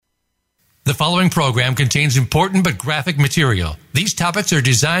The following program contains important but graphic material. These topics are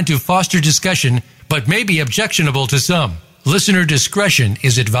designed to foster discussion, but may be objectionable to some. Listener discretion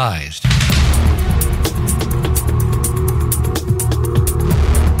is advised.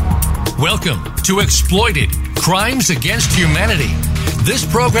 Welcome to Exploited: Crimes Against Humanity. This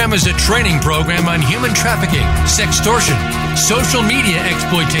program is a training program on human trafficking, sextortion, social media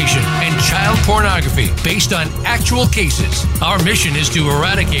exploitation, and child pornography based on actual cases. Our mission is to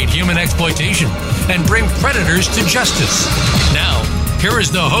eradicate human exploitation and bring predators to justice. Now, here is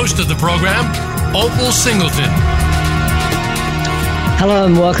the host of the program, Opal Singleton. Hello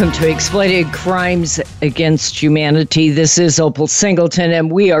and welcome to Exploited: Crimes Against Humanity. This is Opal Singleton,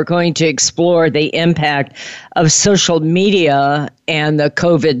 and we are going to explore the impact of social media and the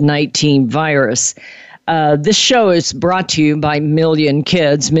COVID-19 virus. This show is brought to you by Million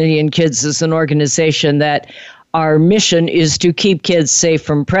Kids. Million Kids is an organization that our mission is to keep kids safe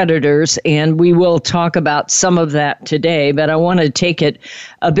from predators, and we will talk about some of that today, but I want to take it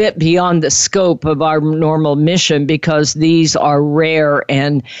a bit beyond the scope of our normal mission because these are rare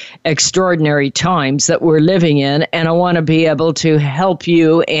and extraordinary times that we're living in, and I want to be able to help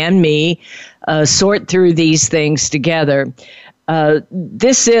you and me sort through these things together.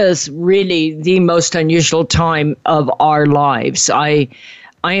 This is really the most unusual time of our lives.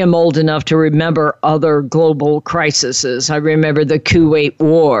 I am old enough to remember other global crises. I remember the Kuwait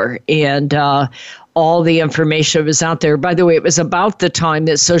War and all the information was out there. By the way, it was about the time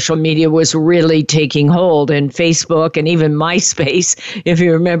that social media was really taking hold, and Facebook and even MySpace, if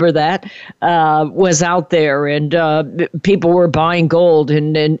you remember that, was out there, and people were buying gold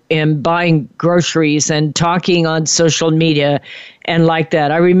and buying groceries and talking on social media and like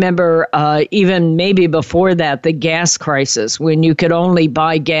that. I remember even maybe before that, the gas crisis, when you could only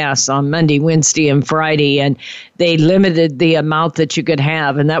buy gas on Monday, Wednesday, and Friday, and they limited the amount that you could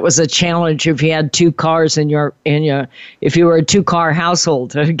have, and that was a challenge if you had two cars if you were a two-car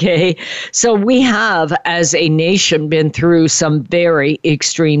household. Okay, so we have, as a nation, been through some very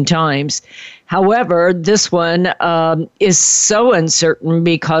extreme times. However, this one is so uncertain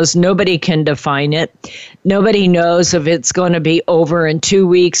because nobody can define it. Nobody knows if it's going to be over in 2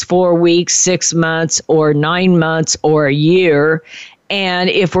 weeks, 4 weeks, 6 months, or 9 months, or a year, and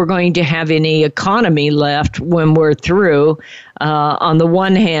if we're going to have any economy left when we're through. On the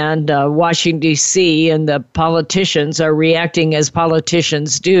one hand, Washington, D.C. and the politicians are reacting as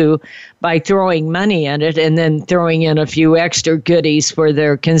politicians do by throwing money at it and then throwing in a few extra goodies for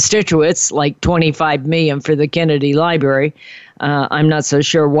their constituents, like $25 million for the Kennedy Library. I'm not so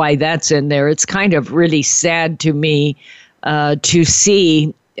sure why that's in there. It's kind of really sad to me to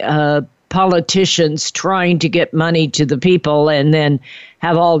see politicians trying to get money to the people and then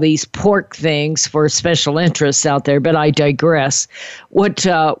have all these pork things for special interests out there. But I digress.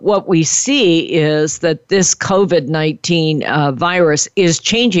 What we see is that this COVID-19 virus is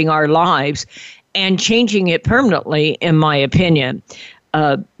changing our lives and changing it permanently, in my opinion.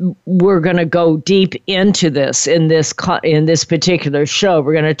 We're going to go deep into this in this particular show.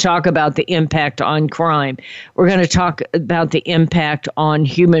 We're going to talk about the impact on crime. We're going to talk about the impact on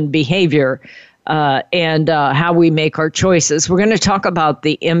human behavior and how we make our choices. We're going to talk about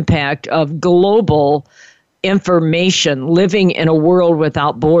the impact of global information, living in a world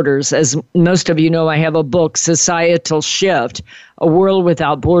without borders. As most of you know, I have a book, Societal Shift, A World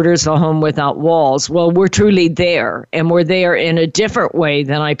Without Borders, A Home Without Walls. Well, we're truly there, and we're there in a different way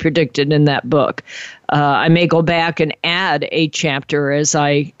than I predicted in that book. I may go back and add a chapter as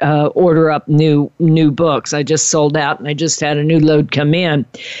I order up new books. I just sold out, and I just had a new load come in.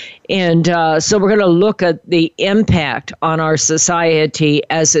 And so we're going to look at the impact on our society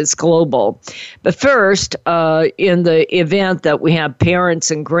as it's global. But first, in the event that we have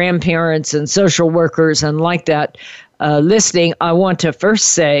parents and grandparents and social workers and like that listening, I want to first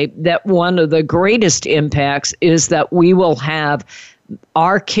say that one of the greatest impacts is that we will have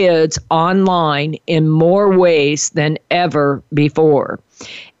our kids online in more ways than ever before.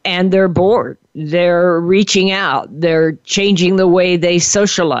 And they're bored. They're reaching out. They're changing the way they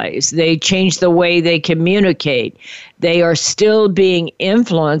socialize. They change the way they communicate. They are still being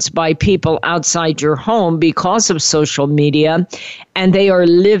influenced by people outside your home because of social media, and they are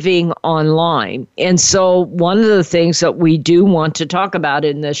living online. And so one of the things that we do want to talk about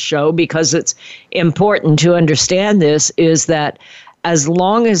in this show, because it's important to understand this, is that as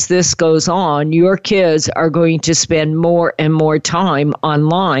long as this goes on, your kids are going to spend more and more time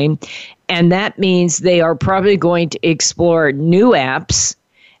online. And that means they are probably going to explore new apps,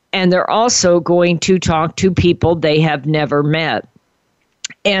 and they're also going to talk to people they have never met.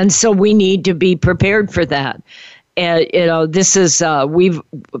 And so we need to be prepared for that. And, this is,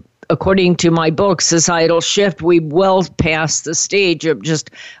 according to my book, Societal Shift, we well past the stage of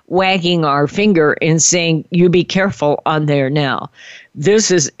just wagging our finger and saying, you be careful on there now.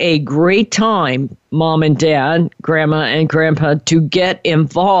 This is a great time, mom and dad, grandma and grandpa, to get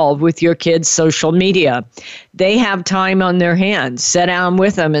involved with your kids' social media. They have time on their hands. Sit down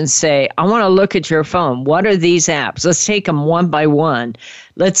with them and say, I want to look at your phone. What are these apps? Let's take them one by one.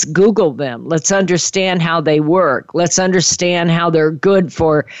 Let's Google them. Let's understand how they work. Let's understand how they're good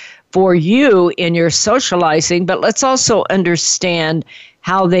for you in your socializing, but let's also understand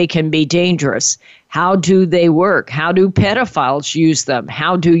how they can be dangerous. How do they work? How do pedophiles use them?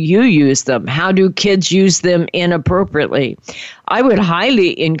 How do you use them? How do kids use them inappropriately? I would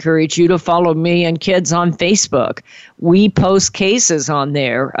highly encourage you to follow me and kids on Facebook. We post cases on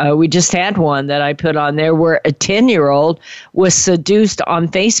there. We just had one that I put on there where a 10-year-old was seduced on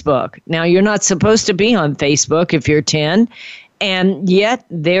Facebook. Now, you're not supposed to be on Facebook if you're 10. And yet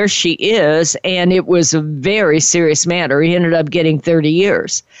there she is, and it was a very serious matter. He ended up getting 30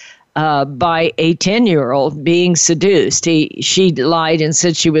 years by a 10-year-old being seduced. She lied and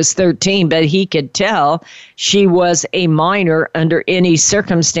said she was 13, but he could tell she was a minor under any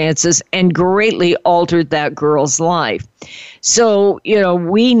circumstances and greatly altered that girl's life. So,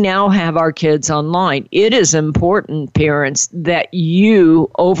 we now have our kids online. It is important, parents, that you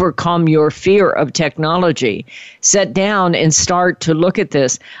overcome your fear of technology. Sit down and start to look at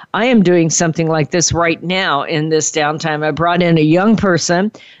this. I am doing something like this right now in this downtime. I brought in a young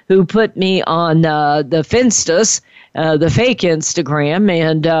person who put me on the Finstas, the fake Instagram,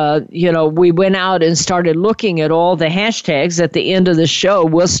 and, we went out and started looking at all the hashtags. At the end of the show,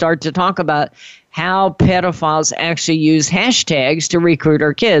 we'll start to talk about how pedophiles actually use hashtags to recruit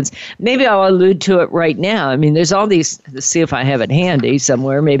our kids. Maybe I'll allude to it right now. I mean, there's all these, let's see if I have it handy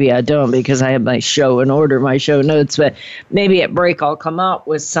somewhere. Maybe I don't because I have my show in order, my show notes, but maybe at break I'll come up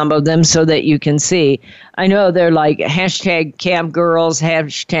with some of them so that you can see. I know they're like hashtag camp girls,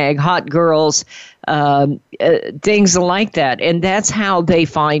 hashtag hot girls, things like that. And that's how they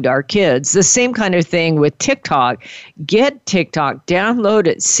find our kids. The same kind of thing with TikTok. Get TikTok, download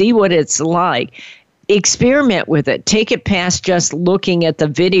it, see what it's like. Experiment with it. Take it past just looking at the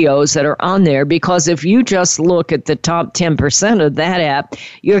videos that are on there, because if you just look at the top 10% of that app,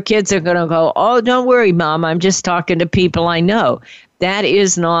 your kids are going to go, oh, don't worry, Mom, I'm just talking to people I know. That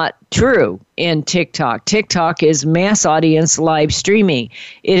is not true in TikTok. TikTok is mass audience live streaming.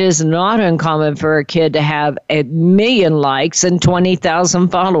 It is not uncommon for a kid to have 1 million likes and 20,000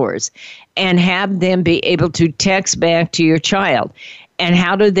 followers and have them be able to text back to your child. And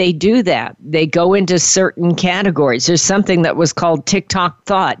how do they do that? They go into certain categories. There's something that was called TikTok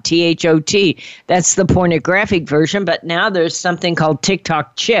Thought, THOT. That's the pornographic version. But now there's something called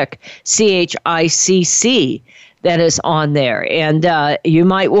TikTok Chick, CHICC, that is on there. And you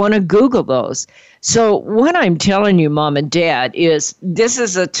might want to Google those. So what I'm telling you, Mom and Dad, is this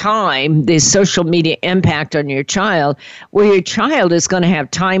is a time, the social media impact on your child, where your child is going to have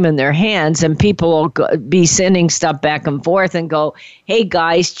time in their hands and people will be sending stuff back and forth and go, hey,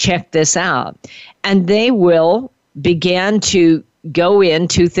 guys, check this out. And they will begin to go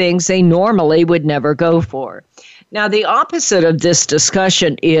into things they normally would never go for. Now, the opposite of this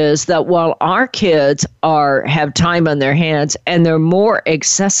discussion is that while our kids have time on their hands and they're more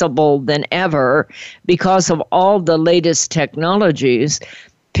accessible than ever because of all the latest technologies,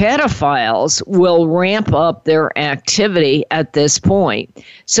 pedophiles will ramp up their activity at this point.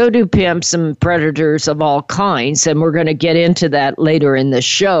 So do pimps and predators of all kinds, and we're going to get into that later in the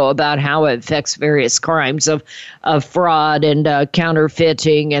show about how it affects various crimes of fraud and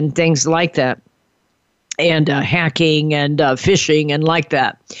counterfeiting and things like that. And hacking and phishing and like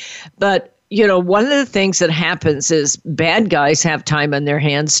that. But, one of the things that happens is bad guys have time on their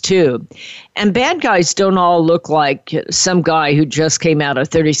hands too. And bad guys don't all look like some guy who just came out of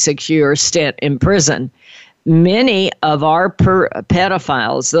 36-year stint in prison. Many of our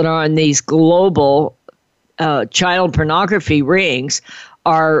pedophiles that are on these global child pornography rings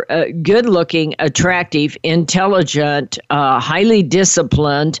are good-looking, attractive, intelligent, highly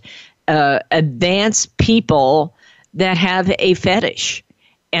disciplined, advanced people that have a fetish,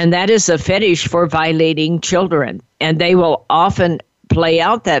 and that is a fetish for violating children. And they will often play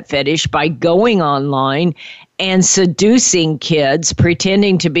out that fetish by going online and seducing kids,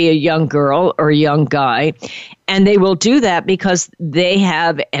 pretending to be a young girl or a young guy. And they will do that because they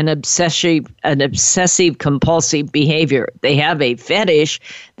have an obsessive compulsive behavior. They have a fetish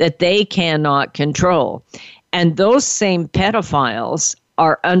that they cannot control. And those same pedophiles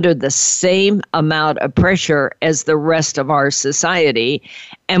are under the same amount of pressure as the rest of our society.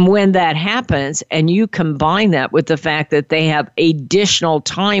 And when that happens, and you combine that with the fact that they have additional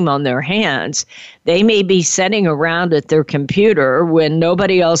time on their hands, they may be sitting around at their computer when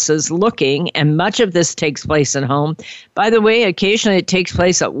nobody else is looking, and much of this takes place at home. By the way, occasionally it takes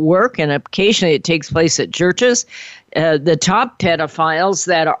place at work, and occasionally it takes place at churches. The top pedophiles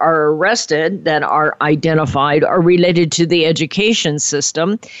that are arrested, that are identified, are related to the education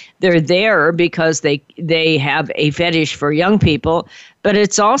system. They're there because they have a fetish for young people, but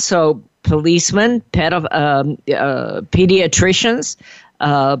it's also policemen, pediatricians,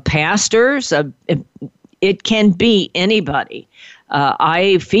 pastors. It can be anybody.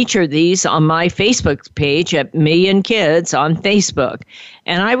 I feature these on my Facebook page at Million Kids on Facebook.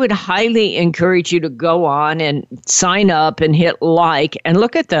 And I would highly encourage you to go on and sign up and hit like and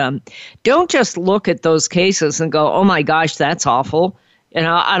look at them. Don't just look at those cases and go, oh my gosh, that's awful.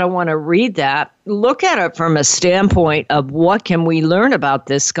 I don't want to read that. Look at it from a standpoint of what can we learn about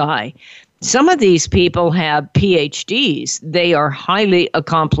this guy. Some of these people have PhDs. They are highly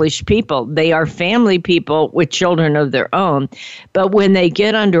accomplished people. They are family people with children of their own. But when they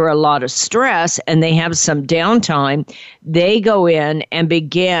get under a lot of stress and they have some downtime, they go in and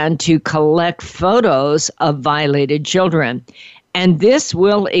begin to collect photos of violated children. And this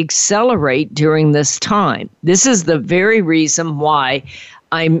will accelerate during this time. This is the very reason why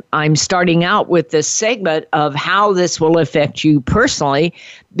I'm starting out with this segment of how this will affect you personally,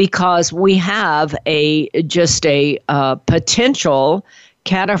 because we have a potential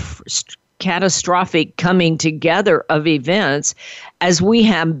catastrophic coming together of events as we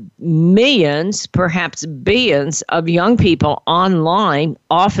have millions, perhaps billions of young people online,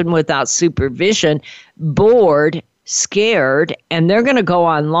 often without supervision, bored, scared, and they're going to go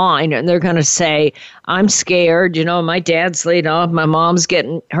online and they're going to say, I'm scared, my dad's laid off, my mom's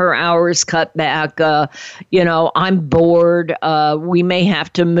getting her hours cut back, I'm bored, we may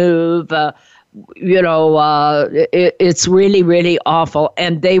have to move, it's really, really awful.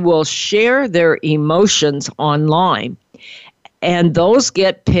 And they will share their emotions online. And those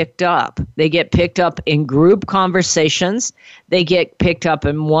get picked up. They get picked up in group conversations. They get picked up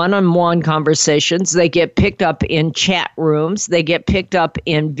in one-on-one conversations. They get picked up in chat rooms. They get picked up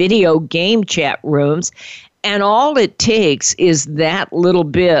in video game chat rooms. And all it takes is that little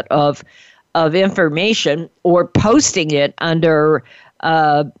bit of information, or posting it under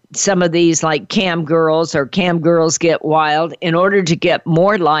some of these like Cam Girls or Cam Girls Get Wild, in order to get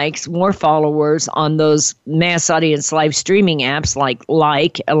more likes, more followers on those mass audience live streaming apps like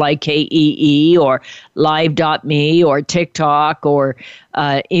L-I-K-E-E, or Live.me, or TikTok, or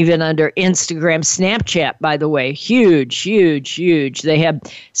even under Instagram. Snapchat, by the way, huge. They have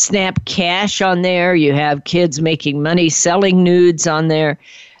Snap Cash on there. You have kids making money selling nudes on there.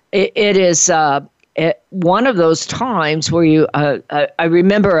 It is one of those times where I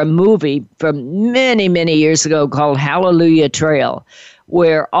remember a movie from many, many years ago called Hallelujah Trail,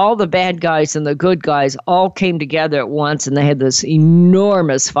 where all the bad guys and the good guys all came together at once and they had this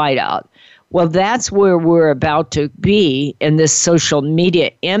enormous fight out. Well, that's where we're about to be in this social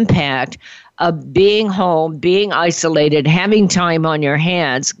media impact of being home, being isolated, having time on your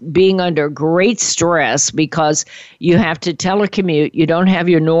hands, being under great stress because you have to telecommute, you don't have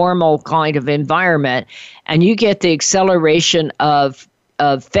your normal kind of environment, and you get the acceleration of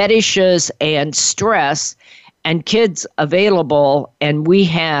fetishes and stress and kids available, and we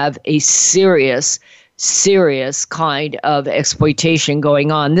have a serious kind of exploitation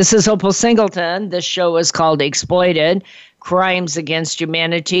going on. This is Opal Singleton. This show is called Exploited: Crimes Against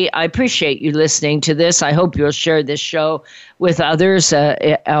Humanity. I appreciate you listening to this. I hope you'll share this show with others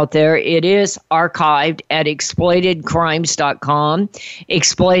out there. It is archived at exploitedcrimes.com,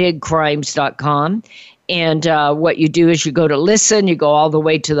 exploitedcrimes.com. And what you do is you go to listen, you go all the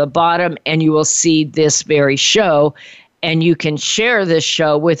way to the bottom, and you will see this very show. And you can share this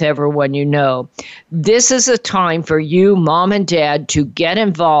show with everyone you know. This is a time for you, mom and dad, to get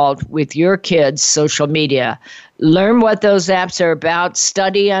involved with your kids' social media. Learn what those apps are about,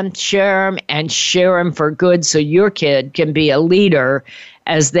 study them, share them for good so your kid can be a leader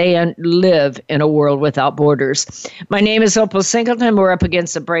as they live in a world without borders. My name is Opal Singleton. We're up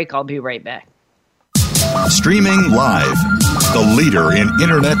against the break. I'll be right back. Streaming live, the leader in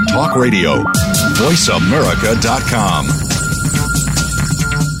Internet Talk Radio, VoiceAmerica.com.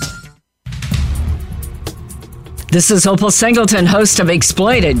 This is Opal Singleton, host of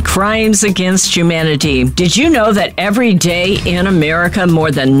Exploited: Crimes Against Humanity. Did you know that every day in America,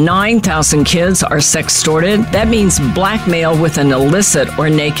 more than 9,000 kids are sextorted? That means blackmail with an illicit or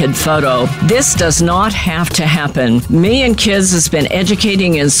naked photo. This does not have to happen. Million Kids has been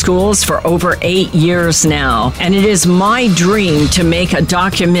educating in schools for over 8 years now, and it is my dream to make a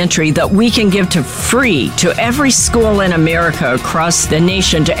documentary that we can give to free to every school in America across the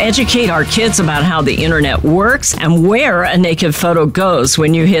nation to educate our kids about how the internet works and where a naked photo goes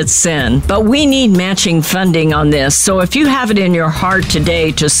when you hit send. But we need matching funding on this, so if you have it in your heart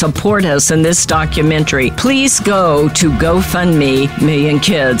today to support us in this documentary, please go to GoFundMe Million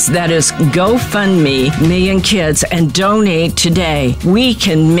Kids. That is GoFundMe Million Kids, and donate today. We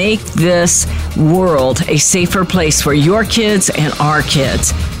can make this world a safer place for your kids and our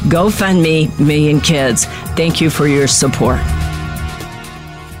kids. GoFundMe Million Kids. Thank you for your support.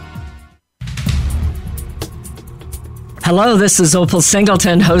 Hello, this is Opal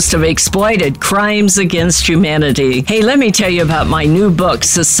Singleton, host of Exploited: Crimes Against Humanity. Hey, let me tell you about my new book,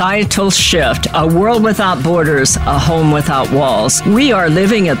 Societal Shift: A World Without Borders, A Home Without Walls. We are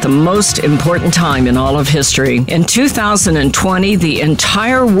living at the most important time in all of history. In 2020, the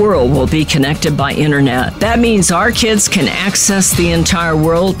entire world will be connected by internet. That means our kids can access the entire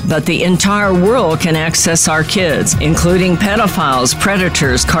world, but the entire world can access our kids, including pedophiles,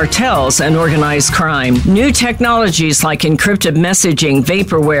 predators, cartels, and organized crime. New technologies like encrypted messaging,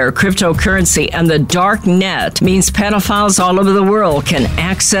 vaporware, cryptocurrency, and the dark net means pedophiles all over the world can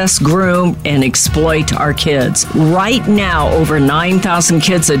access, groom, and exploit our kids. Right now, over 9,000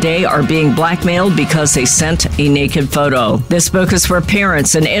 kids a day are being blackmailed because they sent a naked photo. This book is for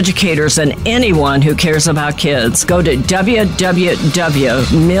parents and educators and anyone who cares about kids. Go to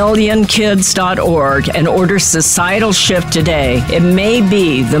www.millionkids.org and order Societal Shift today. It may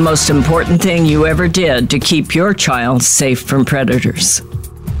be the most important thing you ever did to keep your child safe from predators.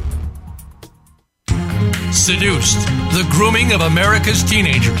 Seduced: The Grooming of America's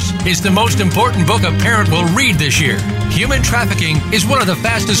Teenagers is the most important book a parent will read this year. Human trafficking is one of the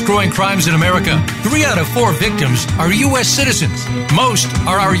fastest growing crimes in America. 3 out of 4 victims are U.S. citizens. Most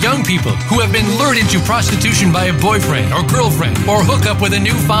are our young people who have been lured into prostitution by a boyfriend or girlfriend or hook up with a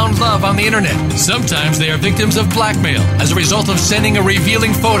newfound love on the internet. Sometimes they are victims of blackmail as a result of sending a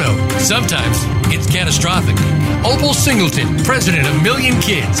revealing photo. Sometimes it's catastrophic. Opal Singleton, president of Million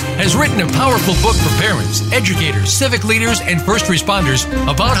Kids, has written a powerful book for parents, educators, civic leaders, and first responders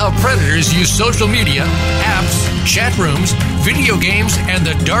about how predators use social media, apps, chat rooms, video games, and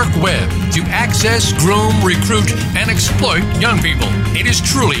the dark web to access, groom, recruit, and exploit young people. It is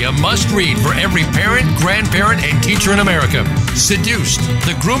truly a must-read for every parent, grandparent, and teacher in America. Seduced: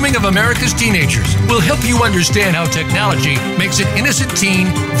 The Grooming of America's Teenagers will help you understand how technology makes an innocent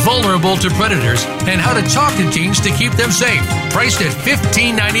teen vulnerable to predators and how to talk to teens to keep them safe. Priced at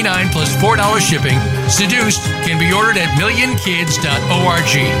 $15.99 plus $4 shipping, Seduced can be ordered at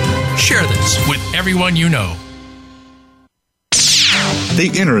millionkids.org. Share this with everyone you know. The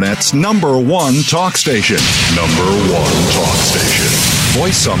Internet's #1 talk station. #1 talk station.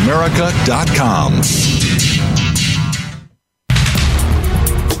 VoiceAmerica.com.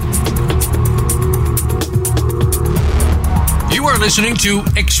 You are listening to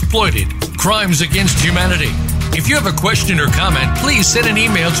Exploited: Crimes Against Humanity. If you have a question or comment, please send an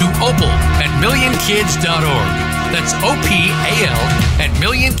email to opal@millionkids.org. That's OPAL at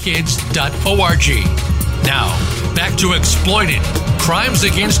millionkids.org. Now, back to Exploited: Crimes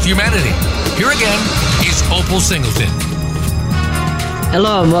Against Humanity. Here again is Opal Singleton.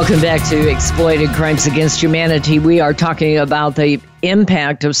 Hello and welcome back to Exploited: Crimes Against Humanity. We are talking about the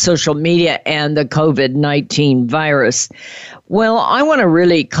impact of social media and the COVID-19 virus. Well, I want to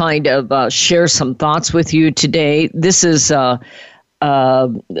really kind of share some thoughts with you today. This is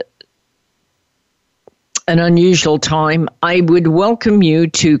an unusual time. I would welcome you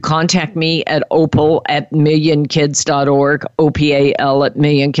to contact me at opal@millionkids.org,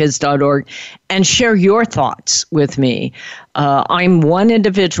 OPAL@millionkids.org, and share your thoughts with me. I'm one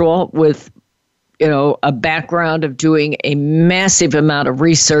individual with a background of doing a massive amount of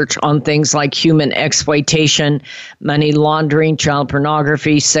research on things like human exploitation, money laundering, child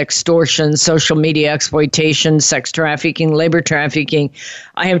pornography, sextortion, social media exploitation, sex trafficking, labor trafficking.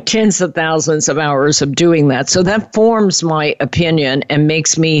 I have tens of thousands of hours of doing that. So that forms my opinion and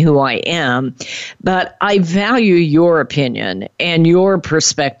makes me who I am. But I value your opinion and your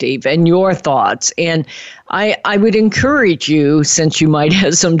perspective and your thoughts. And I would encourage you, since you might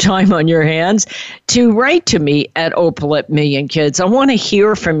have some time on your hands, to write to me at Opal at Million Kids. I want to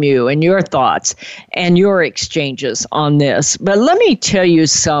hear from you and your thoughts and your exchanges on this. But let me tell you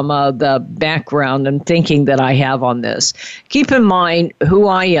some of the background and thinking that I have on this. Keep in mind who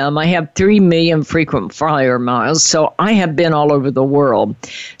I am. I have 3 million frequent flyer miles, so I have been all over the world.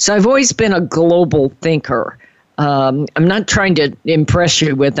 So I've always been a global thinker. I'm not trying to impress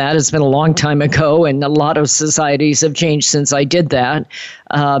you with that. It's been a long time ago, and a lot of societies have changed since I did that,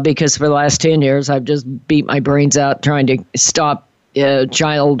 because for the last 10 years, I've just beat my brains out trying to stop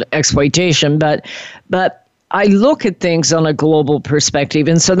child exploitation. But I look at things on a global perspective,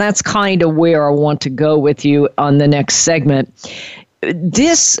 and so that's kind of where I want to go with you on the next segment.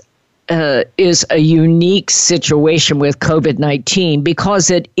 This is a unique situation with COVID-19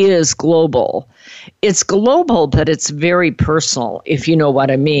 because it is global. It's global, but it's very personal, if you know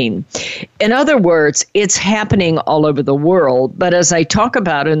what I mean. In other words, it's happening all over the world, but as I talk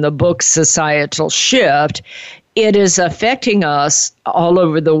about in the book Societal Shift, it is affecting us all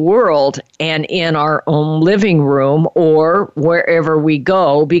over the world and in our own living room or wherever we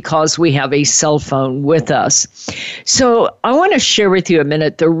go because we have a cell phone with us. So I want to share with you a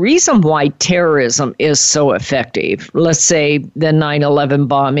minute the reason why terrorism is so effective. Let's say the 9/11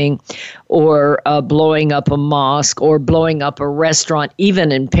 bombing or blowing up a mosque or blowing up a restaurant,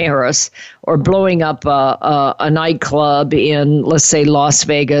 even in Paris, or blowing up a nightclub in, let's say, Las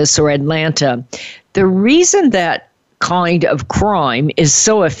Vegas or Atlanta. The reason that kind of crime is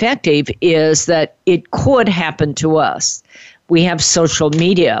so effective is that it could happen to us. We have social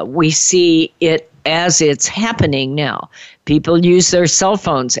media. We see it as it's happening now. People use their cell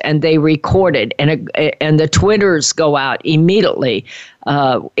phones and they record it, and the Twitters go out immediately.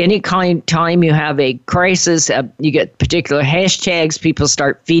 Any time you have a crisis, you get particular hashtags, people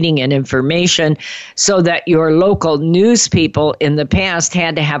start feeding in information so that your local news people in the past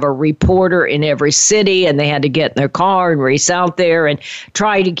had to have a reporter in every city, and they had to get in their car and race out there and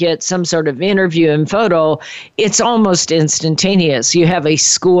try to get some sort of interview and photo. It's almost instantaneous. You have a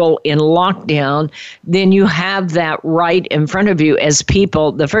school in lockdown, then you have that right in front of you as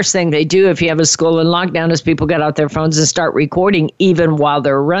people. The first thing they do if you have a school in lockdown is people get out their phones and start recording even while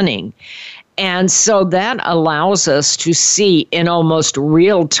they're running. And so that allows us to see in almost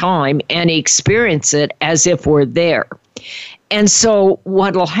real time and experience it as if we're there. And so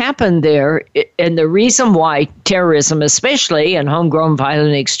what will happen there, and the reason why terrorism especially and homegrown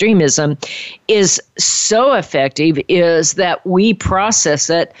violent extremism is so effective is that we process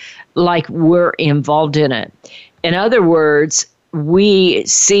it like we're involved in it. In other words, we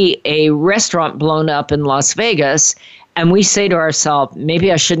see a restaurant blown up in Las Vegas, and we say to ourselves,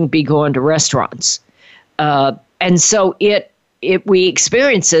 maybe I shouldn't be going to restaurants. And so we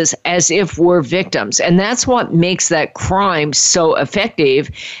experience this as if we're victims. And that's what makes that crime so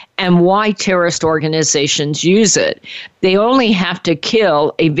effective and why terrorist organizations use it. They only have to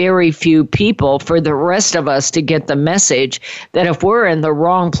kill a very few people for the rest of us to get the message that if we're in the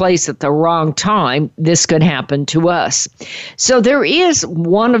wrong place at the wrong time, this could happen to us. So there is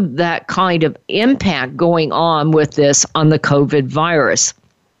one of that kind of impact going on with this on the COVID virus.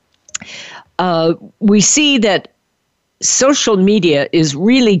 We see that social media is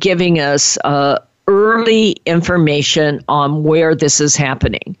really giving us early information on where this is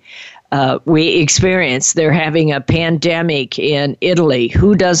happening. We experience they're having a pandemic in Italy.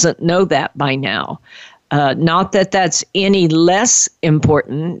 Who doesn't know that by now? Not that that's any less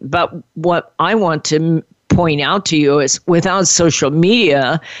important, but what I want to point out to you is without social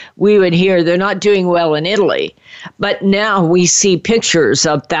media, we would hear they're not doing well in Italy. But now we see pictures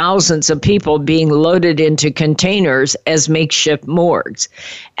of thousands of people being loaded into containers as makeshift morgues.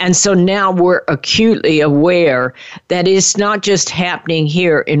 And so now we're acutely aware that it's not just happening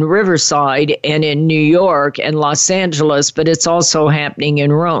here in Riverside and in New York and Los Angeles, but it's also happening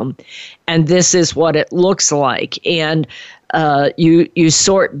in Rome. And this is what it looks like. And you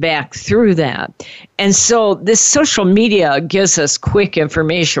sort back through that. And so this social media gives us quick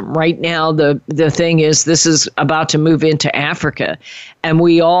information. Right now, the thing is this is about to move into Africa, and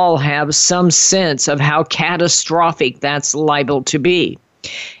we all have some sense of how catastrophic that's liable to be.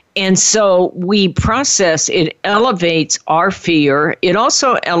 And so we process, it elevates our fear. It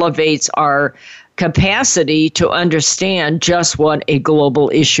also elevates our capacity to understand just what a global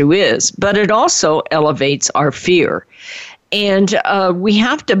issue is, but it also elevates our fear. And we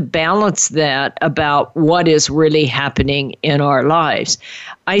have to balance that about what is really happening in our lives.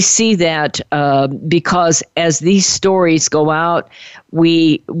 I see that because as these stories go out,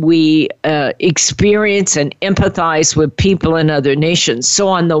 we experience and empathize with people in other nations. So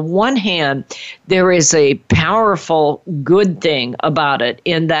on the one hand, there is a powerful good thing about it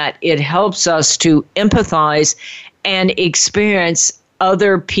in that it helps us to empathize and experience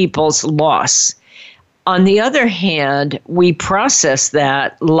other people's loss. On the other hand, we process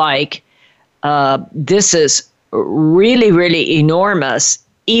that like this is really, really enormous,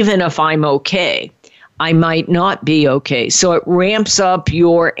 even if I'm okay. I might not be okay. So it ramps up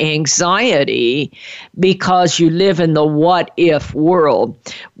your anxiety because you live in the what if world.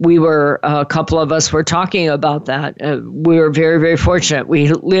 A couple of us were talking about that. We were very, very fortunate.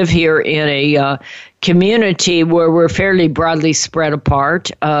 We live here in a community where we're fairly broadly spread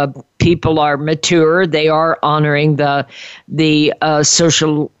apart. People are mature. They are honoring the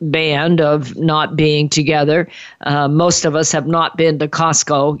social band of not being together. Most of us have not been to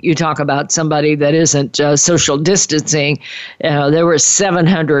Costco. You talk about somebody that isn't social distancing. There were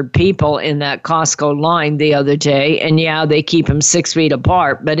 700 people in that Costco line the other day, and yeah, they keep them 6 feet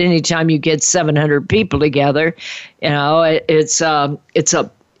apart. But anytime you get 700 people together, it's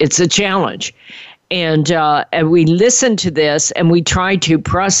a challenge. And we listen to this and we try to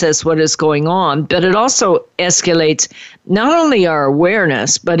process what is going on, but it also escalates not only our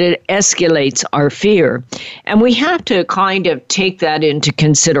awareness, but it escalates our fear. And we have to kind of take that into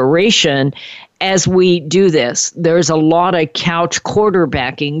consideration as we do this. There's a lot of couch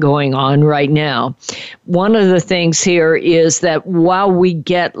quarterbacking going on right now. One of the things here is that while we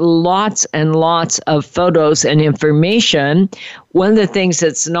get lots and lots of photos and information, one of the things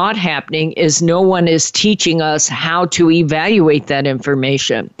that's not happening is no one is teaching us how to evaluate that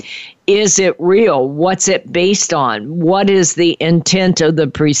information. Is it real? What's it based on? What is the intent of the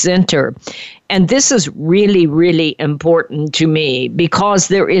presenter? And this is really, really important to me because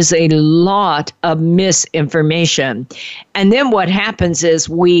there is a lot of misinformation. And then what happens is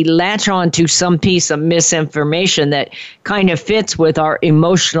we latch on to some piece of misinformation that kind of fits with our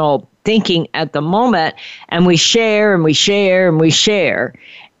emotional thinking at the moment, and we share and we share and we share.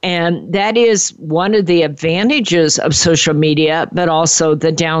 And that is one of the advantages of social media, but also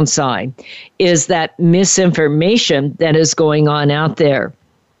the downside is that misinformation that is going on out there.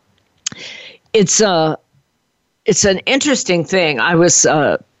 It's an interesting thing. I was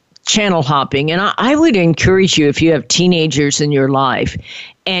channel hopping, and I would encourage you, if you have teenagers in your life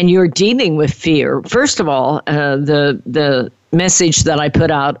and you're dealing with fear, first of all, the message that I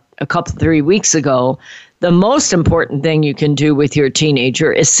put out 3 weeks ago, the most important thing you can do with your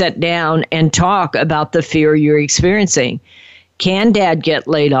teenager is sit down and talk about the fear you're experiencing. Can dad get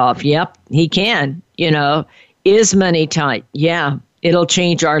laid off? Yep, he can. Is money tight? Yeah, it'll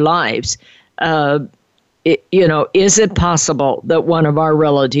change our lives. Is it possible that one of our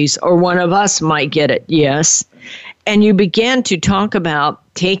relatives or one of us might get it? Yes. And you began to talk about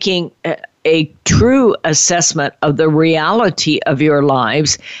taking a true assessment of the reality of your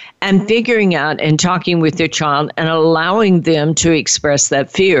lives and figuring out and talking with your child and allowing them to express that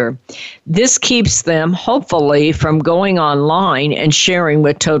fear. This keeps them, hopefully, from going online and sharing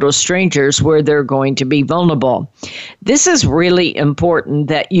with total strangers where they're going to be vulnerable. This is really important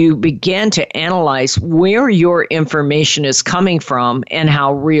that you begin to analyze where your information is coming from and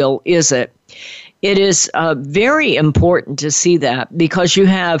how real is it. It is very important to see that because you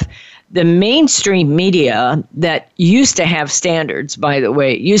have the mainstream media that used to have standards, by the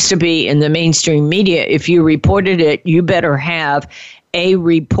way. It used to be in the mainstream media, if you reported it, you better have a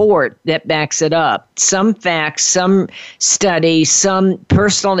report that backs it up. Some facts, some study, some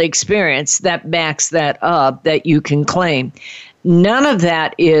personal experience that backs that up that you can claim. None of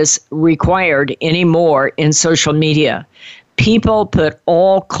that is required anymore in social media. People put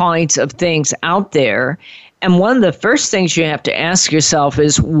all kinds of things out there. And one of the first things you have to ask yourself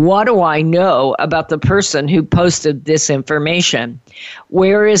is, what do I know about the person who posted this information?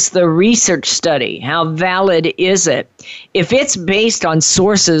 Where is the research study? How valid is it? If it's based on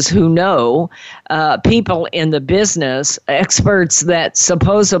sources who know, people in the business, experts that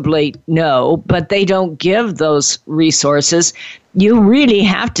supposedly know, but they don't give those resources, you really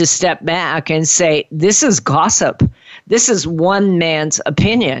have to step back and say, this is gossip. This is one man's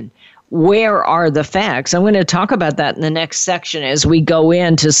opinion. where are the facts? I'm going to talk about that in the next section as we go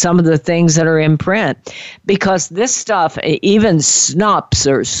into some of the things that are in print. Because this stuff, even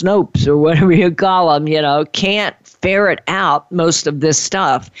Snopes or whatever you call them, can't ferret out most of this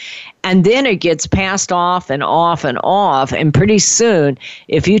stuff. And then it gets passed off and off and off. And pretty soon,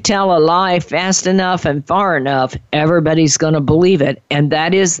 if you tell a lie fast enough and far enough, everybody's going to believe it. And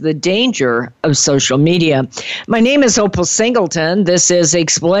that is the danger of social media. My name is Opal Singleton. This is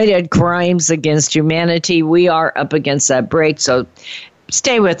Exploited Crimes Against Humanity. We are up against that break, so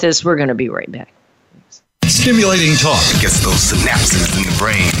stay with us. We're going to be right back. Stimulating talk. It gets those synapses in the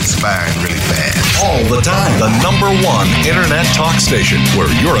brain firing really fast. All the time. The #1 internet talk station where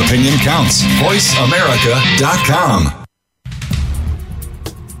your opinion counts. VoiceAmerica.com.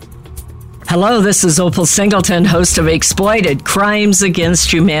 Hello, this is Opal Singleton, host of Exploited Crimes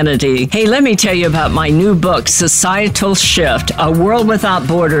Against Humanity. Hey, let me tell you about my new book, Societal Shift, A World Without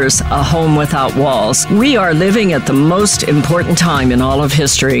Borders, A Home Without Walls. We are living at the most important time in all of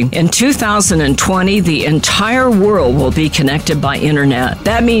history. In 2020, the entire world will be connected by internet.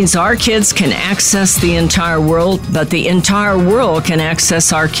 That means our kids can access the entire world, but the entire world can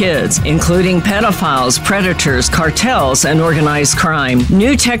access our kids, including pedophiles, predators, cartels, and organized crime.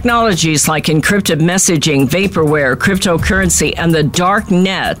 New technologies like encrypted messaging, vaporware, cryptocurrency, and the dark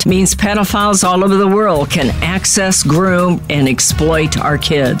net means pedophiles all over the world can access, groom, and exploit our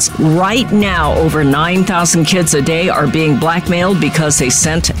kids. Right now, over 9,000 kids a day are being blackmailed because they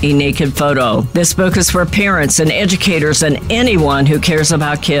sent a naked photo. This book is for parents and educators and anyone who cares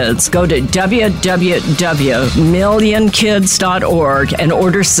about kids. Go to www.millionkids.org and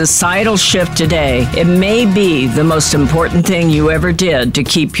order Societal Shift today. It may be the most important thing you ever did to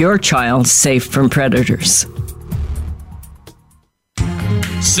keep your child safe from predators.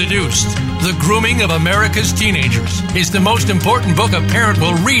 Seduced, The Grooming of America's Teenagers is the most important book a parent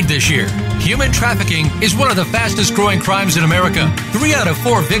will read this year. Human trafficking is one of the fastest growing crimes in America. 3 out of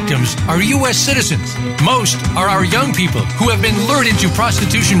 4 victims are U.S. citizens. Most are our young people who have been lured into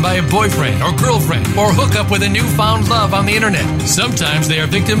prostitution by a boyfriend or girlfriend or hook up with a newfound love on the internet. Sometimes they are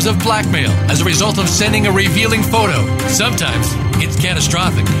victims of blackmail as a result of sending a revealing photo. Sometimes it's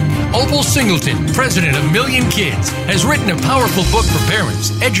catastrophic. Opal Singleton, president of Million Kids, has written a powerful book for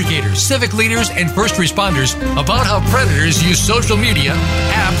parents, educators, civic leaders, and first responders about how predators use social media,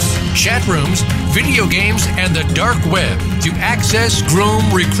 apps, chat rooms, video games, and the dark web to access, groom,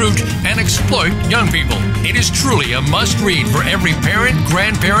 recruit, and exploit young people. It is truly a must-read for every parent,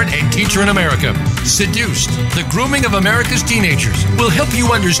 grandparent, and teacher in America. Seduced, The Grooming of America's Teenagers will help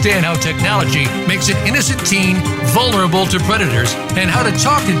you understand how technology makes an innocent teen vulnerable to predators and how to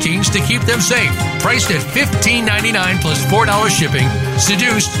talk to teens to keep them safe. Priced at $15.99 plus $4 shipping,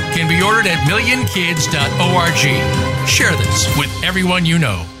 Seduced can be ordered at millionkids.org. Share this with everyone you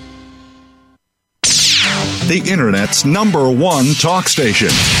know. The Internet's #1 talk station.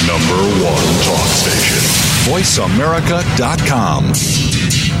 #1 talk station. VoiceAmerica.com.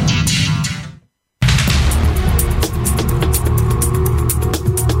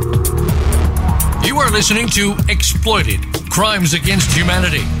 You are listening to Exploited Crimes Against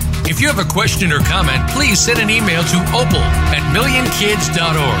Humanity. If you have a question or comment, please send an email to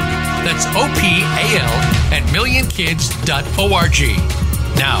opal@millionkids.org. That's OPAL@millionkids.org.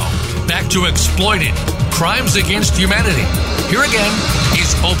 Now, back to Exploited Crimes Against Humanity. Here again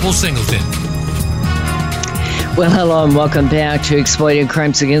is Opal Singleton. Well, hello and welcome back to Exploited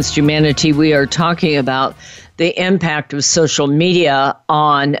Crimes Against Humanity. We are talking about the impact of social media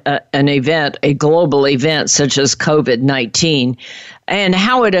on an event, a global event such as COVID-19, and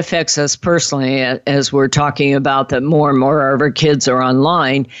how it affects us personally as we're talking about that more and more of our kids are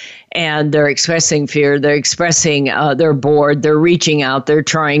online and they're expressing fear, they're expressing they're bored, they're reaching out, they're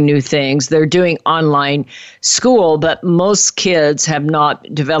trying new things, they're doing online school, but most kids have not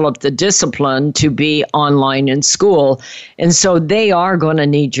developed the discipline to be online in school. And so they are going to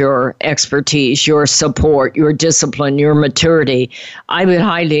need your expertise, your support, your discipline, your maturity. I would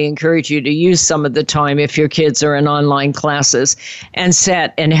highly encourage you to use some of the time if your kids are in online classes and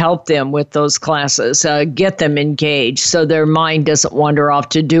set and help them with those classes, get them engaged so their mind doesn't wander off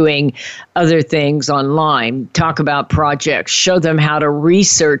to doing other things online. Talk about projects, show them how to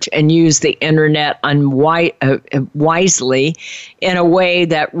research and use the internet wisely in a way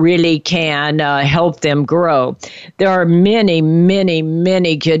that really can help them grow. There are many, many,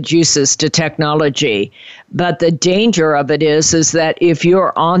 many good uses to technology, but the danger of it is that if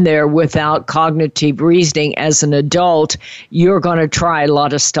you're on there without cognitive reasoning as an adult, you're going to try a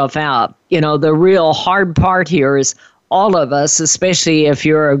lot of stuff out. You know, the real hard part here is all of us, especially if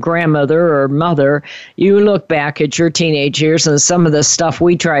you're a grandmother or mother, you look back at your teenage years and some of the stuff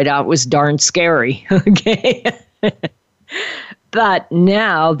we tried out was darn scary. Okay. But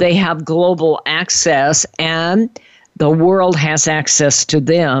now they have global access and the world has access to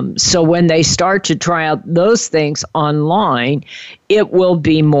them. So when they start to try out those things online, it will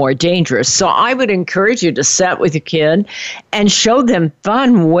be more dangerous. So I would encourage you to sit with your kid and show them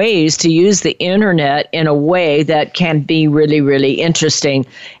fun ways to use the internet in a way that can be really, really interesting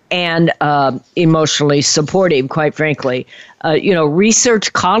and emotionally supportive, quite frankly.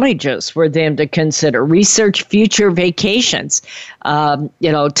 Research colleges for them to consider, research future vacations,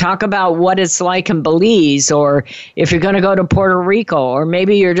 talk about what it's like in Belize, or if you're going to go to Puerto Rico, or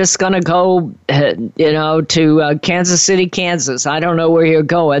maybe you're just going to go, to Kansas City, Kansas. I don't know where you're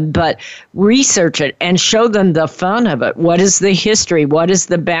going, but research it and show them the fun of it. What is the history? What is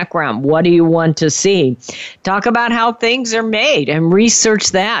the background? What do you want to see? Talk about how things are made and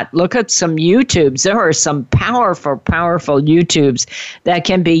research that. Look at some YouTubes. There are some powerful, powerful YouTubes that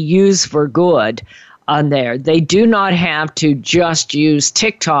can be used for good on there. They do not have to just use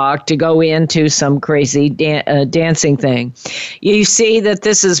TikTok to go into some crazy dancing thing. You see that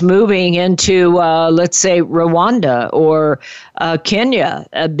this is moving into, let's say, Rwanda or Kenya.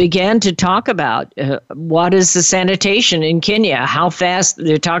 Began to talk about what is the sanitation in Kenya, how fast,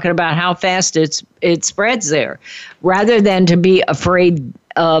 they're talking about how fast it spreads there, rather than to be afraid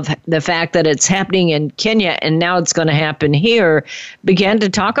of the fact that it's happening in Kenya and now it's going to happen here. Began to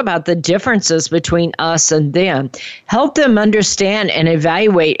talk about the differences between us and them. Help them understand and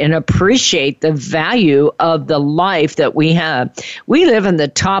evaluate and appreciate the value of the life that we have. We live in the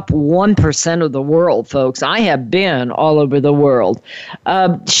top 1% of the world, folks. I have been all over the world.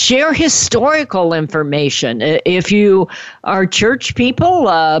 Share historical information. If you are church people,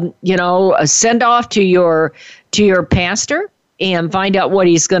 send off to your pastor and find out what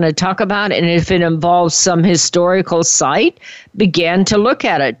he's going to talk about. And if it involves some historical site, begin to look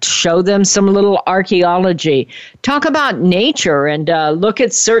at it. Show them some little archaeology. Talk about nature and look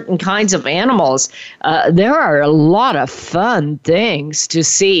at certain kinds of animals. There are a lot of fun things to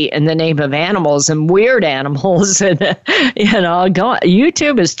see in the name of animals and weird animals. And,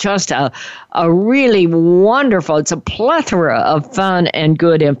 YouTube is just a really wonderful, it's a plethora of fun and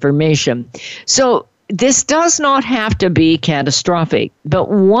good information. So, this does not have to be catastrophic, but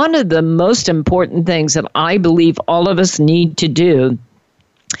one of the most important things that I believe all of us need to do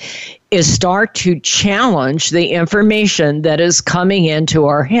is start to challenge the information that is coming into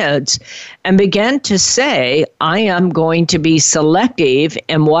our heads and begin to say, I am going to be selective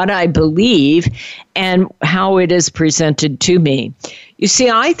in what I believe and how it is presented to me. You see,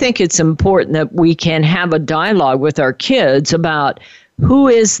 I think it's important that we can have a dialogue with our kids about who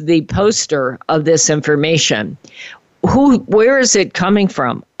is the poster of this information? Where is it coming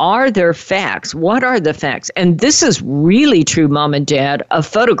from? Are there facts? What are the facts? And this is really true, Mom and Dad, of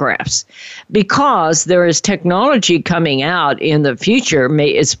photographs, because there is technology coming out in the future,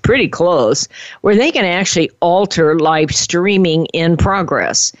 it's pretty close, where they can actually alter live streaming in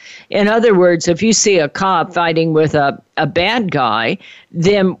progress. In other words, if you see a cop fighting with a bad guy,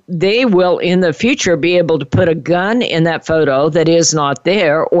 then they will in the future be able to put a gun in that photo that is not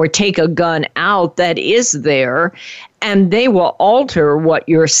there, or take a gun out that is there, and they will alter what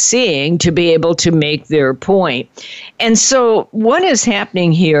you're seeing to be able to make their point. And so what is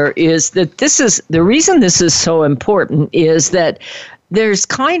happening here is that the reason this is so important is that there's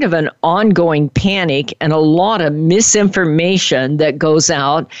kind of an ongoing panic and a lot of misinformation that goes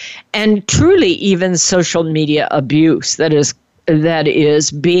out, and truly even social media abuse that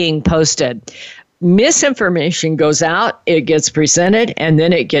is being posted. Misinformation goes out, it gets presented, and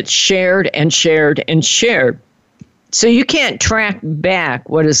then it gets shared and shared and shared. So you can't track back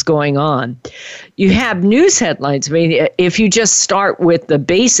what is going on. You have news headlines. I mean, if you just start with the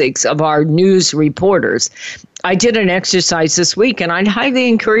basics of our news reporters, I did an exercise this week, and I'd highly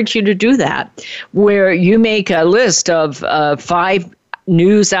encourage you to do that, where you make a list of 5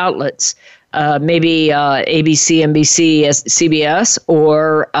 news outlets, maybe ABC, NBC, CBS,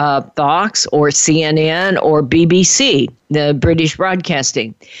 or Fox, or CNN, or BBC, the British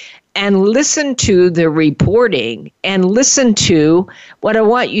Broadcasting, and listen to the reporting, and listen to what I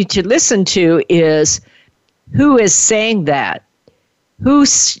want you to listen to is who is saying that. Who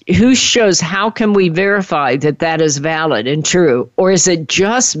shows, how can we verify that that is valid and true? Or is it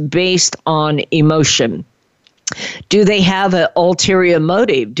just based on emotion? Do they have an ulterior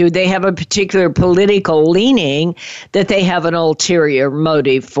motive? Do they have a particular political leaning that they have an ulterior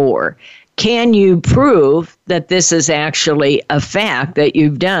motive for? Can you prove that this is actually a fact that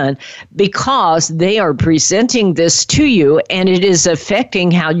you've done? Because they are presenting this to you and it is affecting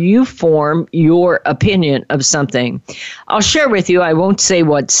how you form your opinion of something. I'll share with you, I won't say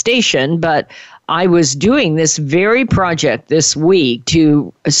what station, but I was doing this very project this week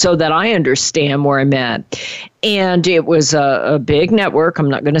so that I understand where I'm at. And it was a big network, I'm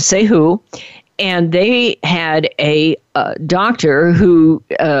not going to say who, and they had a doctor who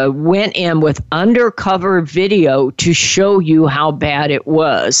went in with undercover video to show you how bad it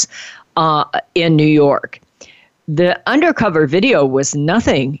was in New York. The undercover video was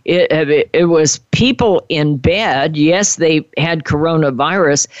nothing. It was people in bed. Yes, they had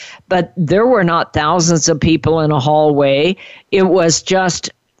coronavirus, but there were not thousands of people in a hallway. It was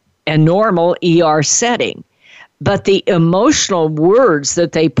just a normal ER setting. But the emotional words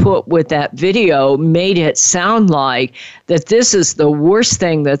that they put with that video made it sound like that this is the worst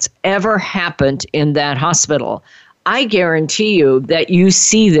thing that's ever happened in that hospital. I guarantee you that you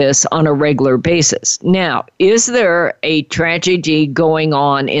see this on a regular basis. Now, is there a tragedy going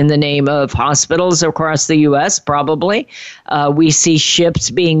on in the name of hospitals across the U.S.? Probably. We see ships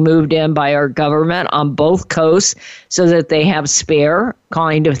being moved in by our government on both coasts so that they have spare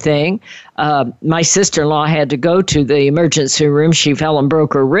kind of thing. My sister-in-law had to go to the emergency room. She fell and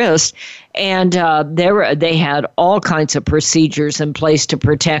broke her wrist. And they had all kinds of procedures in place to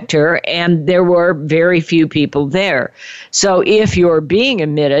protect her, and there were very few people there. So if you're being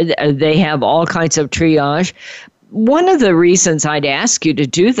admitted, they have all kinds of triage. One of the reasons I'd ask you to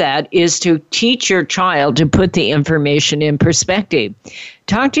do that is to teach your child to put the information in perspective.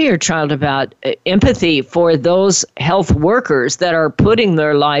 Talk to your child about empathy for those health workers that are putting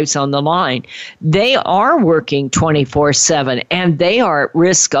their lives on the line. They are working 24/7 and they are at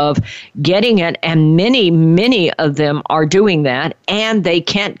risk of getting it. And many of them are doing that and they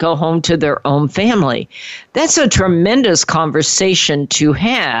can't go home to their own family. That's a tremendous conversation to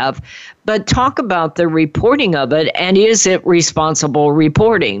have. But talk about the reporting of it, and is it responsible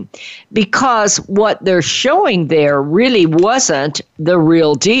reporting? Because what they're showing there really wasn't the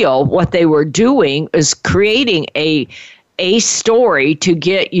real deal. What they were doing is creating a story to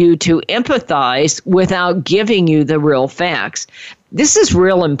get you to empathize without giving you the real facts. This is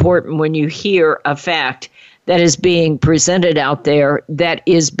real important when you hear a fact that is being presented out there that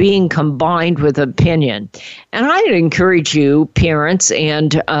is being combined with opinion. And I'd encourage you, parents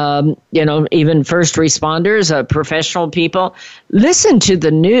and, even first responders, professional people, listen to the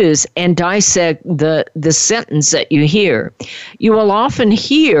news and dissect the sentence that you hear. You will often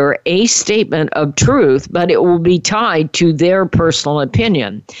hear a statement of truth, but it will be tied to their personal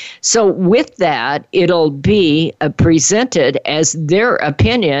opinion. So with that, it'll be presented as their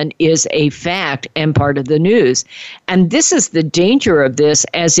opinion is a fact and part of the news. And this is the danger of this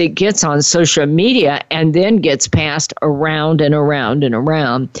as it gets on social media and then gets passed around and around and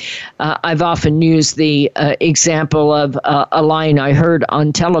around. I've often used the example of a line I heard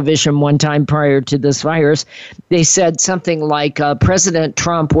on television one time prior to this virus. They said something like President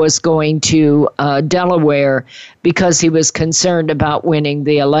Trump was going to Delaware because he was concerned about winning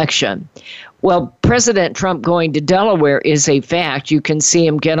the election. Well, President Trump going to Delaware is a fact. You can see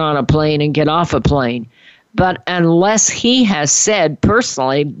him get on a plane and get off a plane. But unless he has said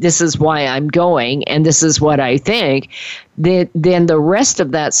personally, this is why I'm going and this is what I think, then the rest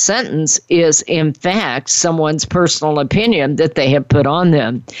of that sentence is, in fact, someone's personal opinion that they have put on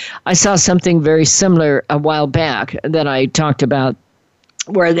them. I saw something very similar a while back that I talked about,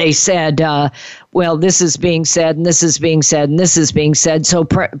 where they said, well, this is being said, and this is being said, and this is being said, so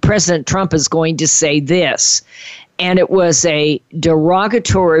President Trump is going to say this. And it was a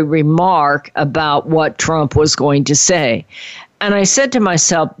derogatory remark about what Trump was going to say. And I said to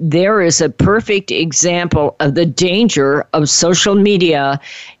myself, there is a perfect example of the danger of social media,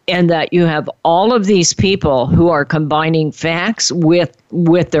 and that you have all of these people who are combining facts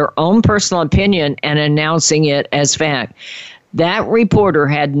with their own personal opinion and announcing it as fact. That reporter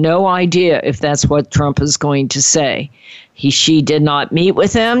had no idea if that's what Trump is going to say. She did not meet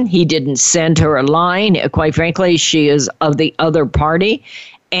with him. He didn't send her a line. Quite frankly, she is of the other party.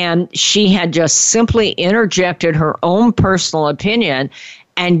 And she had just simply interjected her own personal opinion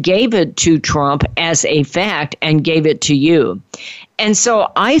and gave it to Trump as a fact and gave it to you. And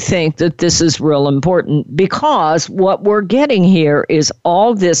so I think that this is real important, because what we're getting here is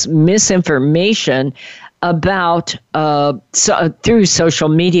all this misinformation about through social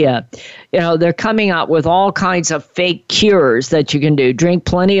media. They're coming out with all kinds of fake cures that you can do. Drink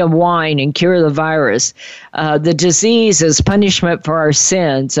plenty of wine and cure the virus. The disease is punishment for our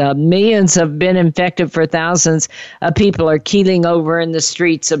sins. Millions have been infected for thousands of people are keeling over in the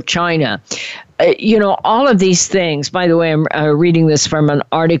streets of China. All of these things, by the way, I'm reading this from an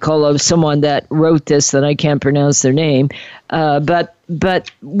article of someone that wrote this that I can't pronounce their name. But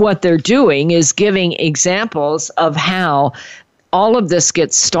what they're doing is giving examples of how all of this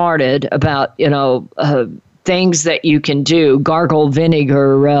gets started about, things that you can do, gargle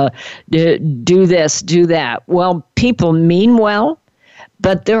vinegar, do this, do that. Well, people mean well,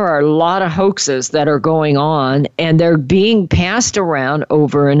 but there are a lot of hoaxes that are going on, and they're being passed around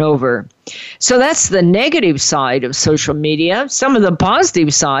over and over. So that's the negative side of social media. Some of the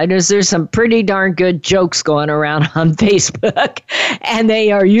positive side is there's some pretty darn good jokes going around on Facebook, and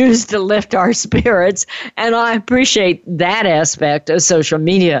they are used to lift our spirits, and I appreciate that aspect of social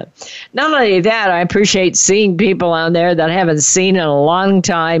media. Not only that, I appreciate seeing people out there that I haven't seen in a long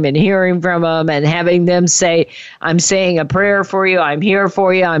time and hearing from them and having them say, I'm saying a prayer for you, I'm here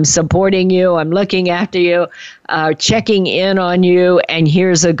for you, I'm supporting you, I'm looking after you, checking in on you, and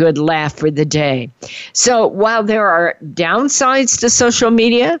here's a good laugh for the day. So while there are downsides to social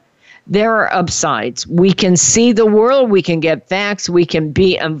media, there are upsides. We can see the world, we can get facts, we can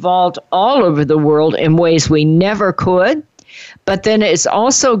be involved all over the world in ways we never could. But then it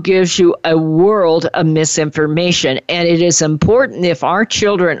also gives you a world of misinformation. And it is important, if our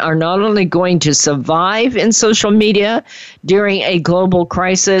children are not only going to survive in social media during a global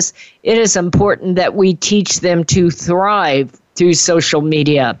crisis, it is important that we teach them to thrive through social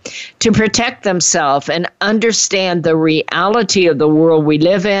media, to protect themselves and understand the reality of the world we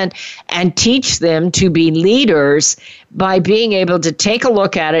live in, and teach them to be leaders by being able to take a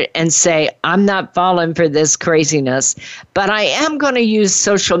look at it and say, I'm not falling for this craziness, but I am going to use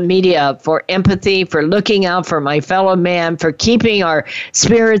social media for empathy, for looking out for my fellow man, for keeping our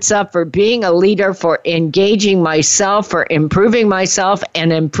spirits up, for being a leader, for engaging myself, for improving myself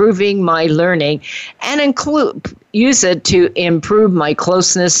and improving my learning, and use it to improve my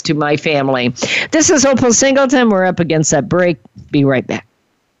closeness to my family. This is Opal Singleton. We're up against that break. Be right back.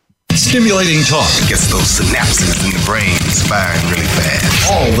 Stimulating talk Gets those synapses in the brain firing really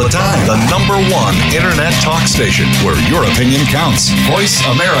fast. all the time. The #1 internet talk station where your opinion counts.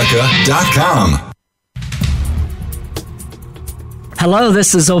 VoiceAmerica.com. Hello,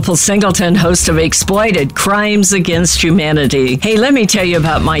 this is Opal Singleton, host of Exploited: Crimes Against Humanity. Hey, let me tell you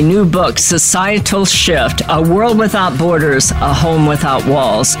about my new book, Societal Shift: A World Without Borders, A Home Without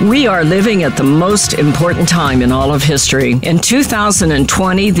Walls. We are living at the most important time in all of history. In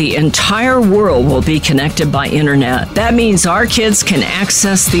 2020, the entire world will be connected by internet. That means our kids can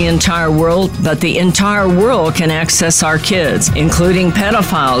access the entire world, but the entire world can access our kids, including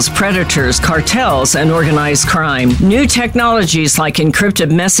pedophiles, predators, cartels, and organized crime. New technologies like encrypted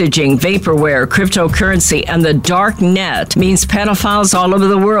messaging, vaporware, cryptocurrency, and the dark net means pedophiles all over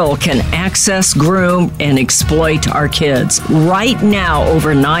the world can access, groom, and exploit our kids. Right now,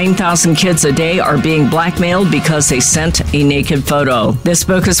 over 9,000 kids a day are being blackmailed because they sent a naked photo. This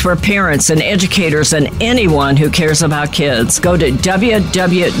book is for parents and educators and anyone who cares about kids. Go to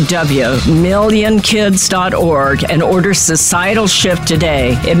www.millionkids.org and order Societal Shift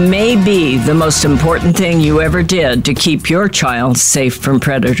today. It may be the most important thing you ever did to keep your child safe from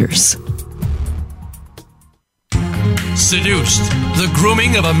predators. Seduced: The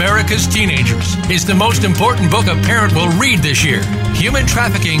Grooming of America's Teenagers is the most important book a parent will read this year. Human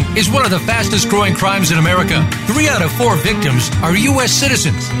trafficking is one of the fastest growing crimes in America. 3 out of 4 victims are U.S.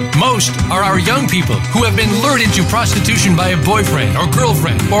 citizens. Most are our young people who have been lured into prostitution by a boyfriend or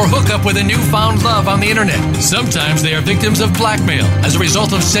girlfriend or hook up with a newfound love on the internet. Sometimes they are victims of blackmail as a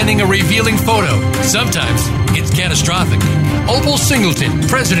result of sending a revealing photo. Sometimes it's catastrophic. Opal Singleton,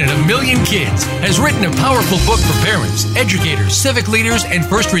 president of Million Kids, has written a powerful book for parents, educators, civic leaders, and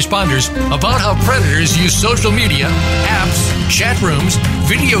first responders about how predators use social media, apps, chat rooms,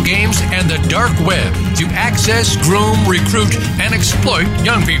 video games, and the dark web to access, groom, recruit, and exploit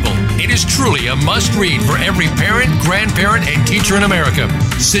young people. It is truly a must-read for every parent, grandparent, and teacher in America.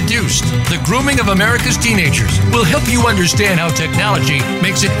 Seduced: The Grooming of America's Teenagers will help you understand how technology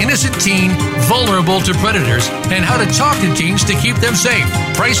makes an innocent teen vulnerable to predators and how to talk to teens to keep them safe.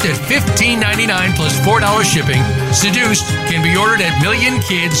 Priced at $15.99 plus $4 shipping, Seduced can be ordered at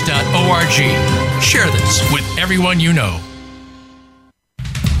millionkids.org. Share this with everyone you know.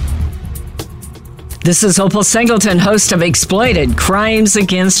 This is Opal Singleton, host of Exploited: Crimes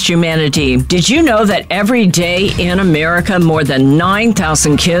Against Humanity. Did you know that every day in America, more than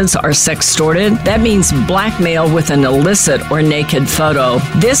 9,000 kids are sextorted? That means blackmail with an illicit or naked photo.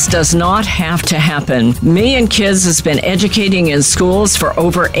 This does not have to happen. Million Kids has been educating in schools for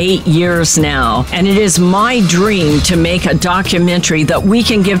over 8 years now, and it is my dream to make a documentary that we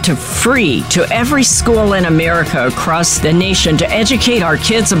can give to free to every school in America across the nation to educate our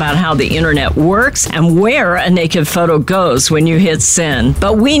kids about how the internet works and where a naked photo goes when you hit send.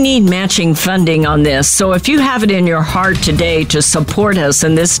 But we need matching funding on this, so if you have it in your heart today to support us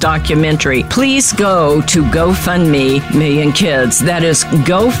in this documentary, please go to GoFundMe Million Kids. That is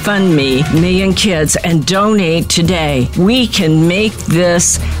GoFundMe Million Kids, and donate today. We can make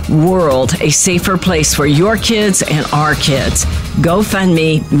this world a safer place for your kids and our kids.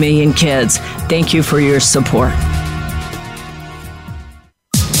 GoFundMe Million Kids. Thank you for your support.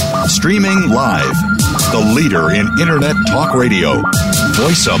 Streaming live, the leader in Internet Talk Radio,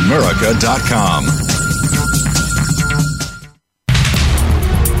 VoiceAmerica.com.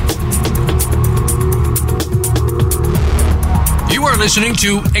 You are listening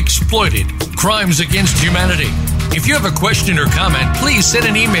to Exploited: Crimes Against Humanity. If you have a question or comment, please send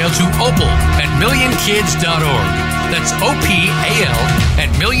an email to opal@millionkids.org. That's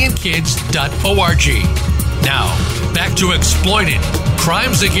OPAL@millionkids.org. Now, back to Exploited: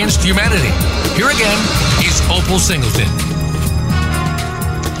 Crimes Against Humanity. Here again is Opal Singleton.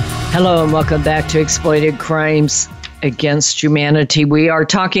 Hello and welcome back to Exploited: Crimes Against Humanity. We are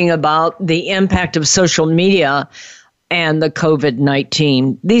talking about the impact of social media and the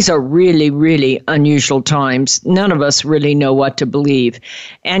COVID-19. These are really, really unusual times. None of us really know what to believe.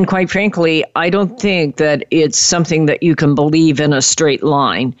 And quite frankly, I don't think that it's something that you can believe in a straight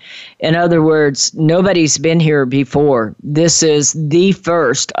line. In other words, nobody's been here before. This is the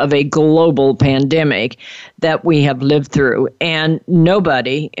first of a global pandemic that we have lived through. And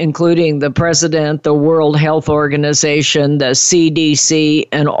nobody, including the president, the World Health Organization, the CDC,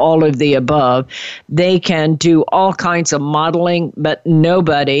 and all of the above, they can do all kinds of modeling, but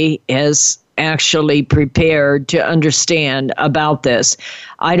nobody has actually prepared to understand about this.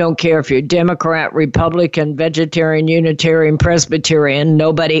 I don't care if you're Democrat, Republican, Vegetarian, Unitarian, Presbyterian,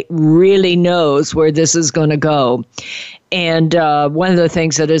 nobody really knows where this is going to go. And one of the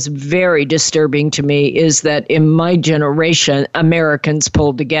things that is very disturbing to me is that in my generation, Americans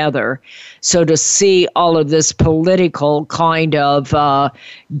pulled together. So to see all of this political kind of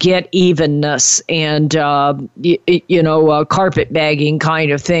get evenness and, carpetbagging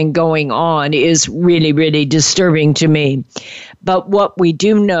kind of thing going on is really, really disturbing to me. But what we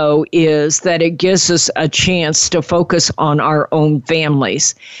do know is that it gives us a chance to focus on our own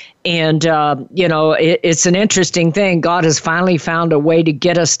families. And, it's an interesting thing. God has finally found a way to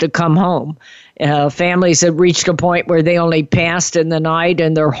get us to come home. Families have reached a point where they only passed in the night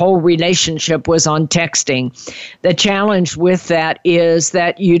and their whole relationship was on texting. The challenge with that is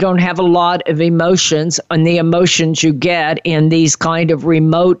that you don't have a lot of emotions, and the emotions you get in these kind of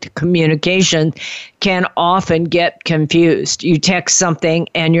remote communication can often get confused. You text something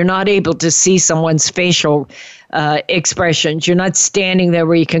and you're not able to see someone's facial expressions. You're not standing there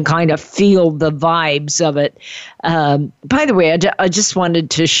where you can kind of feel the vibes of it. By the way, I just wanted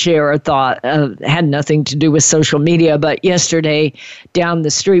to share a thought. Had nothing to do with social media, but yesterday down the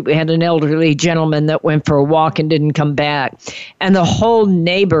street, we had an elderly gentleman that went for a walk and didn't come back. And the whole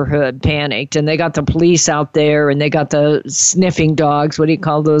neighborhood panicked, and they got the police out there, and they got the sniffing dogs. What do you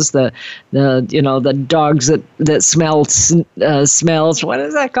call those? The dogs that smells. What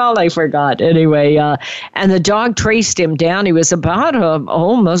is that called? I forgot. Anyway, and the dog traced him down. He was about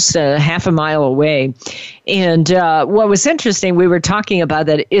almost half a mile away. And what was interesting, we were talking about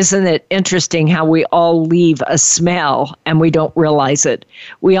that, isn't it interesting how we all leave a smell and we don't realize it?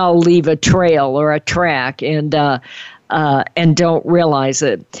 We all leave a trail or a track and don't realize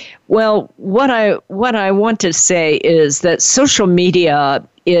it. Well, what I want to say is that social media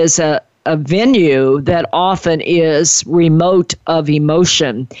is a venue that often is remote of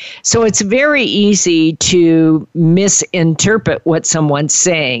emotion. So it's very easy to misinterpret what someone's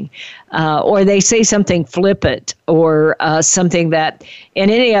saying. Or they say something flippant or something that in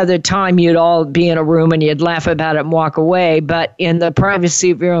any other time you'd all be in a room and you'd laugh about it and walk away. But in the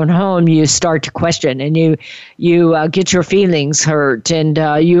privacy of your own home, you start to question and you get your feelings hurt and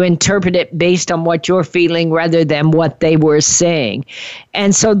you interpret it based on what you're feeling rather than what they were saying.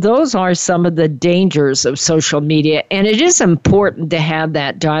 And so those are some of the dangers of social media. And it is important to have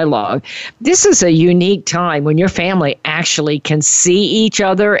that dialogue. This is a unique time when your family actually can see each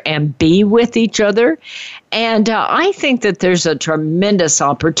other and be with each other. And I think that there's a tremendous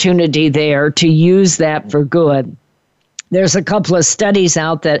opportunity there to use that for good. There's a couple of studies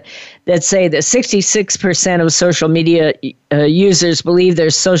out that say that 66% of social media users believe their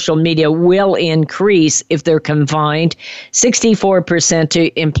social media will increase if they're confined,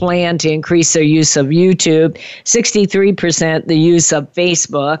 64% plan to increase their use of YouTube, 63% the use of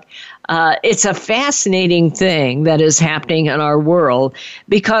Facebook. It's a fascinating thing that is happening in our world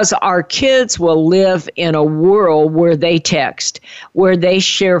because our kids will live in a world where they text, where they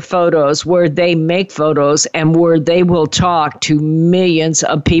share photos, where they make photos, and where they will talk to millions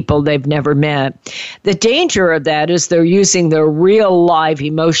of people they've never met. The danger of that is they're using their real live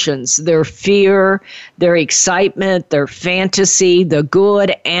emotions, their fear, their excitement, their fantasy, the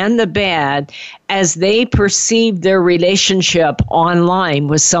good and the bad, as they perceive their relationship online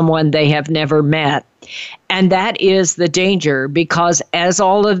with someone they have never met. And that is the danger, because as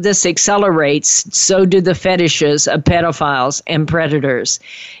all of this accelerates, so do the fetishes of pedophiles and predators.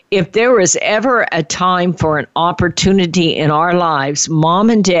 If there was ever a time for an opportunity in our lives, mom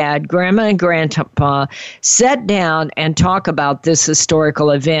and dad, grandma and grandpa sat down and talk about this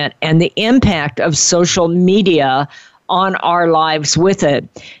historical event and the impact of social media on our lives with it.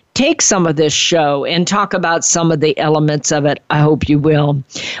 Take some of this show and talk about some of the elements of it. I hope you will.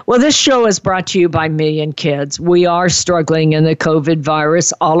 Well, this show is brought to you by Million Kids. We are struggling in the COVID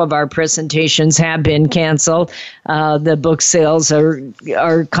virus. All of our presentations have been canceled. The book sales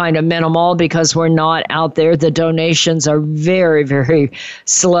are kind of minimal because we're not out there. The donations are very, very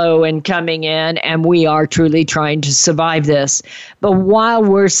slow in coming in, and we are truly trying to survive this. But while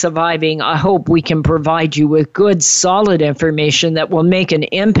we're surviving, I hope we can provide you with good, solid information that will make an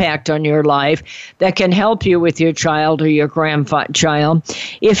impact on your life, that can help you with your child or your grandchild.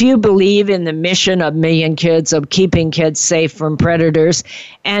 If you believe in the mission of Million Kids, of keeping kids safe from predators,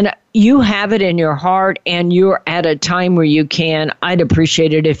 and you have it in your heart and you're at a time where you can, I'd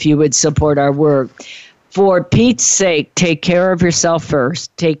appreciate it if you would support our work. For Pete's sake, take care of yourself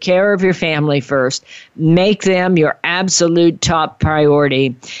first. Take care of your family first. Make them your absolute top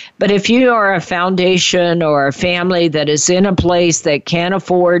priority. But if you are a foundation or a family that is in a place that can't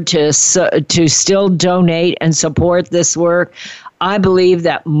afford to still donate and support this work, I believe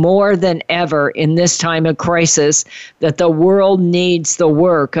that more than ever in this time of crisis, that the world needs the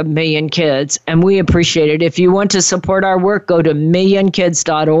work of Million Kids, and we appreciate it. If you want to support our work, go to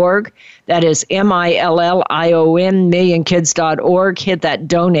millionkids.org. That is MILLION, millionkids.org. Hit that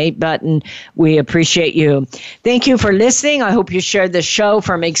donate button. We appreciate you. Thank you for listening. I hope you shared the show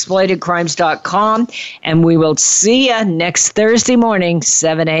from exploitedcrimes.com, and we will see you next Thursday morning,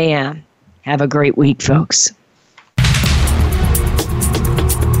 7 a.m. Have a great week, folks.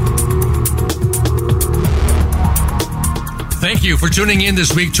 Thank you for tuning in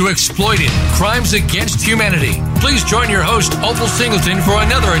this week to Exploited, Crimes Against Humanity. Please join your host, Opal Singleton, for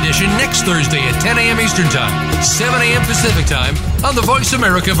another edition next Thursday at 10 a.m. Eastern Time, 7 a.m. Pacific Time on the Voice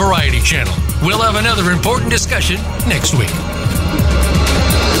America Variety Channel. We'll have another important discussion next week.